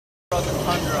the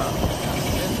Tundra.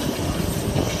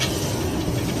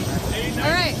 All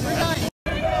right, we're going.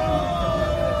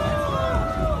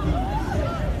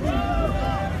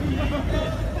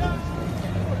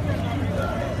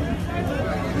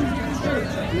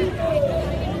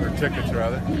 Or tickets,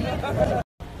 rather.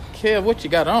 Kev, what you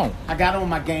got on? I got on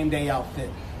my game day outfit.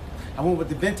 I went with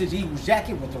the vintage Eagles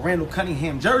jacket with the Randall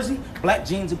Cunningham jersey, black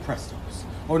jeans and Prestos.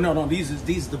 Or no, these is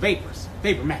the Vapors,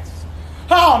 Vapor Maxes.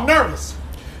 Oh, I'm nervous.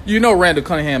 You know Randall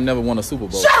Cunningham never won a Super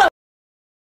Bowl. Shut up.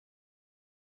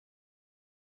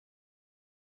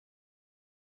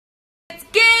 It's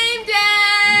game day!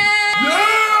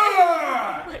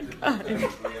 Yeah! Oh my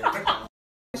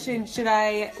God. Should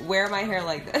I wear my hair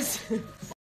like this?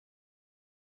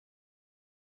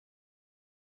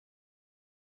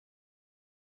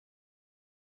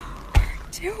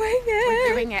 Doing it.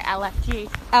 We're doing it, LFG.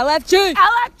 LFG!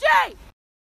 LFG!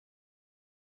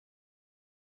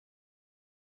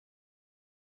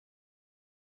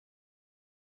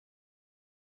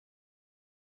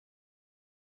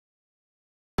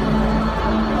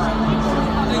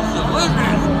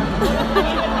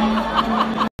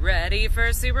 Ready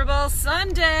for Super Bowl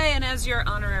Sunday, and as your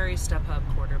honorary step-up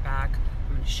quarterback,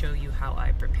 I'm going to show you how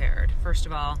I prepared. First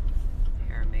of all,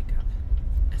 hair and makeup,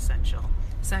 essential.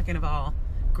 Second of all,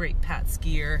 great Pat's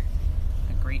gear,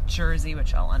 a great jersey,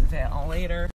 which I'll unveil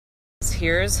later.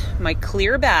 Here's my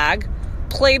clear bag.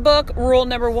 Playbook rule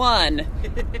number 1,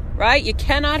 right? You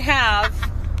cannot have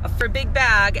a big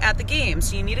bag at the game,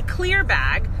 so you need a clear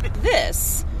bag.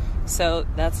 This, so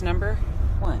that's number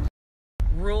 1.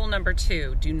 Rule number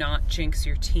 2, do not jinx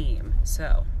your team.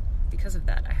 So, because of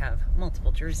that, I have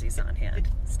multiple jerseys on hand.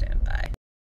 Stand by.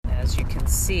 As you can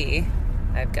see,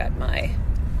 I've got my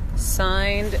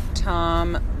signed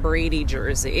Tom Brady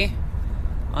jersey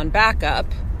on backup,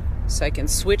 so I can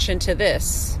switch into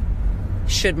this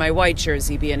should my white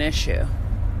jersey be an issue.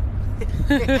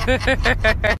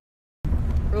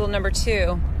 Rule number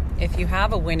 2, if you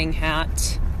have a winning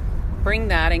hat, bring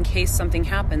that in case something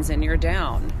happens and you're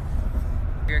down.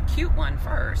 You're a cute one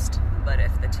first, but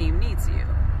if the team needs you,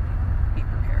 be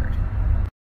prepared.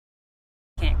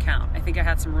 Can't count. I think I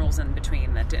had some rules in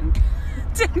between that didn't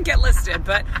get listed,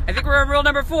 but I think we're on rule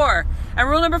number 4. And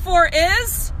rule number 4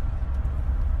 is...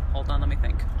 Hold on, let me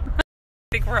think. I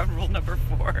think we're on rule number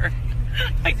 4.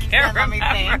 I can't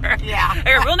remember. Yeah.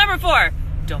 Okay, rule number 4.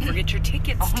 Don't forget your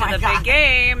tickets to the big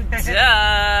game.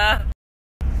 Duh.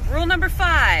 Rule number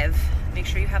 5. Make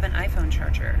sure you have an iPhone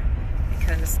charger,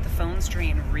 because the phones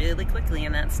drain really quickly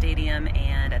in that stadium,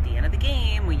 and at the end of the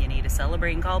game, when you need to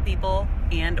celebrate and call people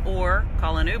and or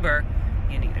call an Uber,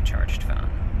 you need a charged phone.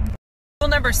 Rule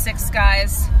number 6,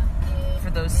 guys, for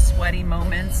those sweaty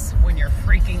moments when you're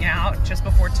freaking out just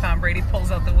before Tom Brady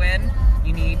pulls out the win,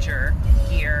 you need your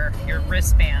gear, your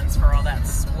wristbands for all that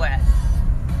sweat.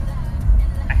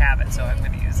 I have it, so I'm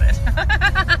going to use it.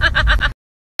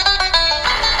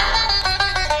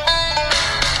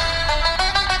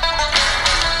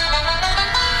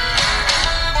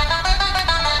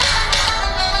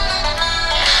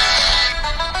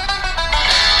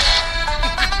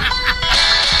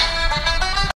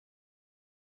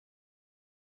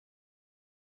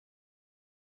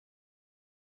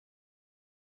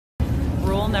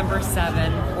 Number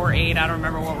 7 or 8, I don't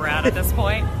remember what we're at this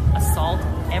point. Assault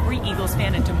every Eagles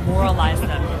fan and demoralize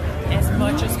them as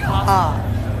much as possible.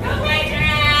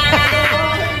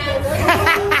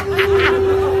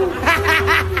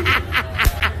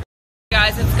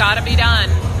 Guys, it's gotta be done.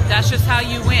 That's just how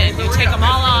you win. You take them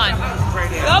all on.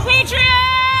 Go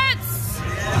Patriots!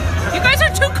 You guys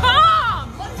are too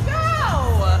calm! Let's go!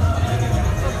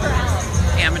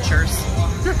 Amateurs.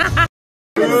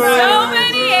 So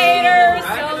many haters,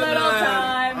 so little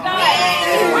time.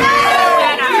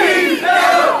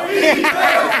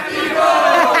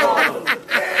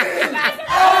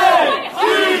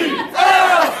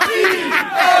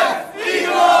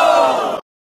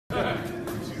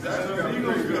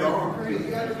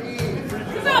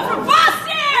 So from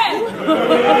Boston!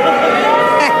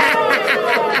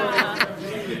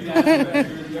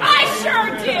 I sure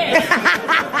did!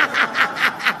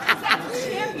 That's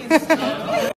champions.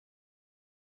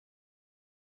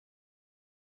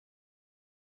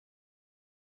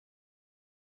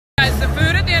 Guys, the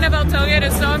food at the NFL tailgate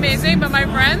is so amazing, but my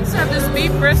friends have this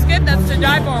beef brisket that's to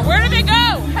die for. Where do they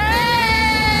go?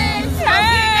 Hey!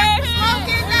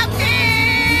 Smokey in the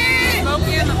pig!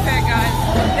 Smokey in the pig, guys.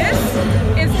 This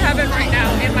is heaven right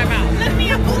now in my mouth.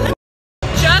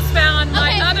 Just found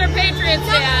my other Patriots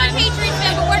fan. Patriots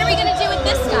fan, but what are we going to do with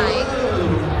this guy?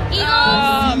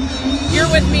 Eagles. You're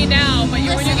with me now, but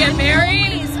when you get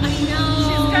married, I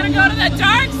know. she's going to go to the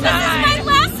dark side. This is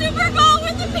my last Super Bowl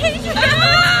with the Patriots.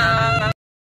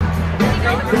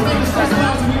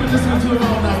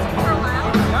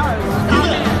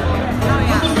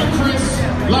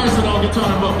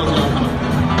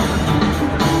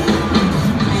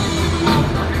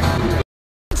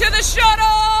 to the shuttle!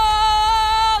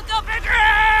 Go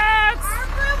Patriots!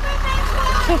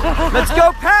 Let's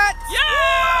go, Pat!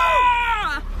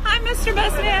 Yeah! Hi, Mr.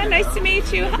 Busman. Nice to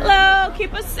meet you. Hello.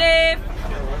 Keep us safe.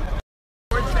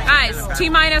 Guys,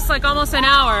 T-minus like almost an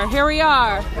hour. Here we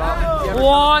are.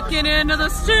 Walking into the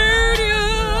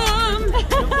stadium.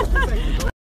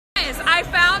 Guys, I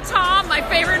found Tom, my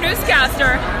favorite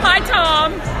newscaster. Hi,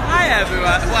 Tom. Hi,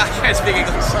 everyone. Well, I can't speak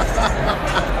English.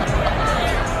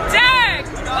 Dang!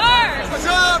 Mark! What's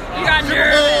up? You got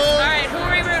nervous. All right, who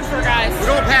are we rooting for, guys?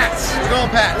 We're going Pats. We're going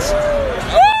Pats.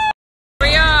 Here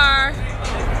we are.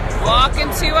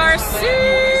 Walking to our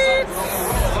seats.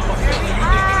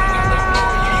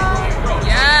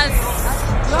 Yes.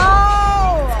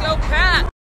 Let's go, Pat.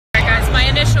 All right, guys, my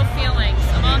initial feelings.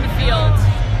 I'm on the field.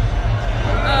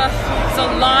 There's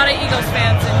a lot of Eagles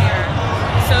fans in here.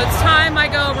 So it's time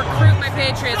I go recruit my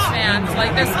Patriots fans,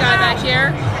 like this guy back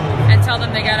here, and tell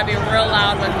them they gotta be real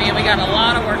loud with me, and we got a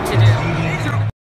lot of work to do.